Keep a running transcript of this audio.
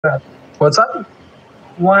What's up?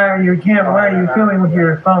 Why are you filming with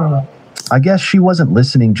your phone? I guess she wasn't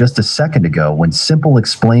listening just a second ago when Simple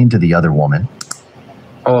explained to the other woman.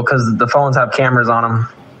 Oh, because the phones have cameras on them.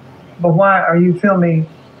 But why are you filming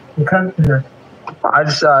the customer? I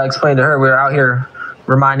just explained to her we're out here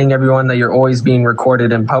reminding everyone that you're always being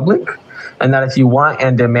recorded in public, and that if you want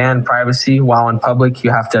and demand privacy while in public, you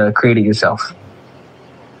have to create it yourself.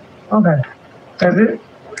 Okay. That's it?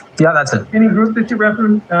 Yeah, that's it. Any group that you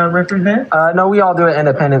represent? No, we all do it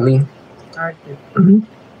independently. All right.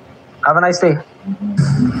 Have a nice day.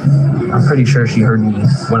 I'm pretty sure she heard me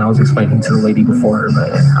when I was explaining to the lady before,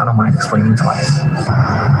 but I don't mind explaining twice.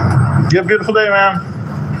 You have a beautiful day, ma'am.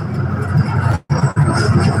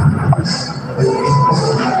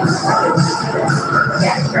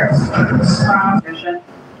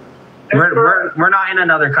 We're not in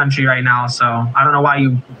another country right now, so I don't know why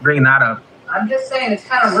you bringing that up. I'm just saying it's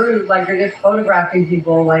kind of rude. Like you're just photographing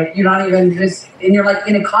people. Like you're not even just, and you're like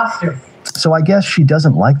in a costume. So I guess she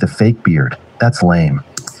doesn't like the fake beard. That's lame.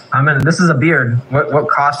 I mean, this is a beard. What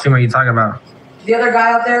costume are you talking about? The other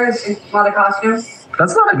guy out there is not a costume.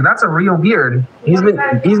 That's a real beard. He's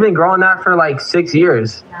been growing that for like 6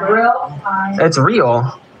 years. For real? It's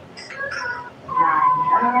real.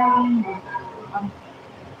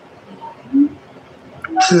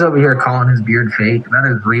 She's over here calling his beard fake. That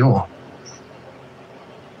is real.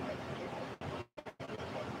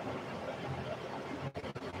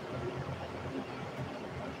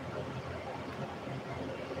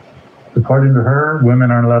 According to her,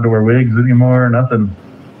 women aren't allowed to wear wigs anymore, nothing.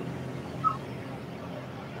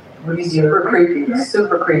 Super creepy.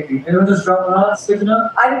 Super creepy. Anyone just dropping out, sticking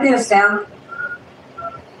up? I didn't need a stand.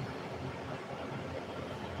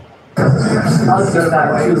 I'll just go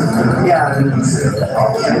that way. Yeah. Fuck you.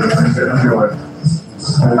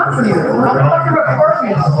 I'm fucking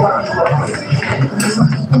recording it.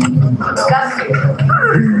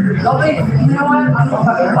 Nobody, you know what? I'm gonna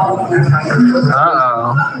fucking follow you.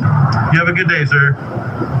 Uh-oh. You have a good day, sir.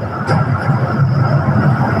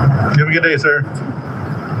 You have a good day, sir.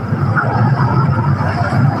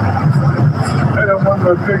 I don't want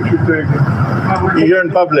my picture taken. You're in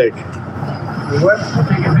public. What?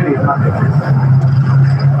 Taking video, not pictures.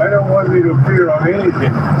 I don't want me to appear on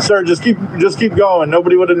anything. Sir, just keep going.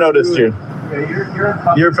 Nobody would have noticed you. Yeah, you're in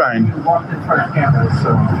public. You're fine. You walked in front of cameras,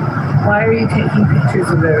 so. Why are you taking pictures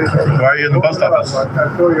of everybody? Why are you in the post office? I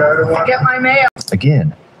told you I don't want. Get my mail.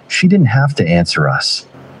 Again, she didn't have to answer us.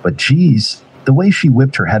 But geez, the way she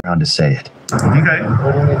whipped her head around to say it. Okay.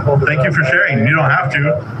 Thank you for sharing. You don't have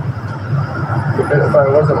to. Because if I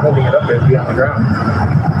wasn't holding it up, it'd be on the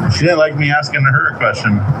ground. She didn't like me asking her a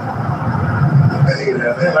question. I didn't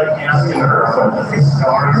like me asking her a question.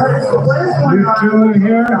 What is going You on? two in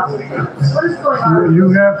here? What is going on?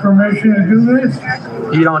 You have permission to do this?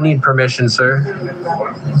 You don't need permission, sir.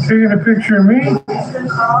 Taking a picture of me?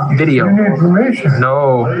 Video. You need permission.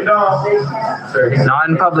 No. Not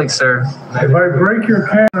in public, sir. If I break your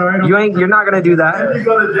camera, I don't. You're not gonna do that. You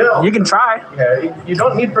go to jail. You can try. Yeah, you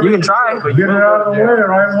don't need You permission. can try. Get it out of the way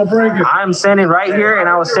or I will break it. I'm standing right here, and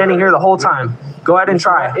I was standing here the whole time. Go ahead and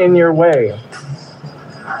try. In your way.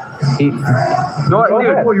 Go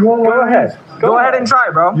ahead, dude. You won't Go let me? ahead. Go ahead and try,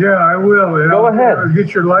 bro. Yeah, I will. And Go I'll ahead.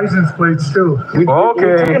 Get your license plates too. We're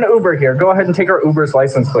Okay. taking an Uber here. Go ahead and take our Uber's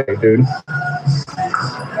license plate, dude.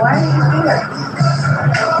 Why are you here?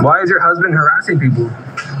 Why is your husband harassing people?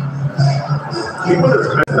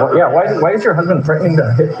 Well, yeah, why is your husband threatening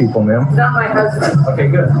to hit people, ma'am? It's not my husband. Okay,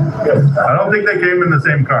 good. I don't think they came in the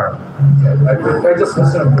same car. I just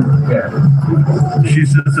listened. Yeah.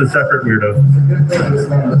 She's just a separate weirdo.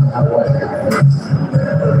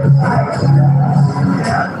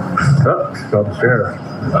 Oh, called the sheriff.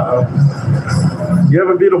 Uh-oh. You have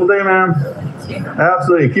a beautiful day, ma'am.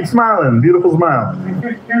 Absolutely. Keep smiling. Beautiful smile. What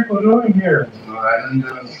are people doing here? What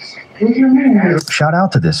do you mean here? Shout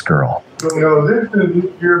out to this girl. No, this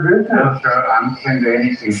is your business. No, sir, I can't do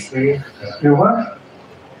anything, please. You what?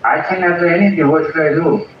 I cannot do anything. What should I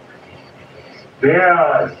do?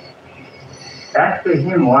 Well, ask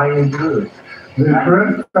him why you do it. The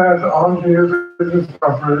trespass onto your business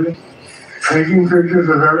property, taking pictures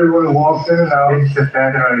of everyone who walks in and out. It's the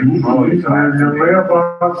federal employee, so I have to Your do it.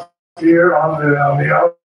 mailbox here on the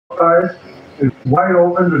outside is wide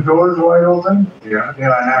open, the door's wide open. Yeah, they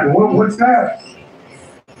are not. What's that?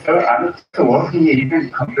 So I'm still working here. You can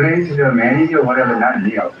complain to the manager or whatever, not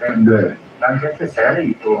me, okay? Good. Not just the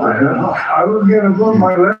salary, so I I don't know. was gonna put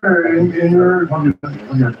my letter in your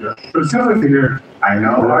facility here. I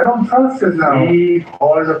know. I don't trust it now. He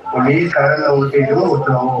called the police, I don't know what they do,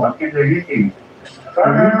 so I can't do anything.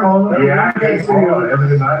 You call the Yeah, they call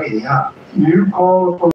everybody, yeah. You call the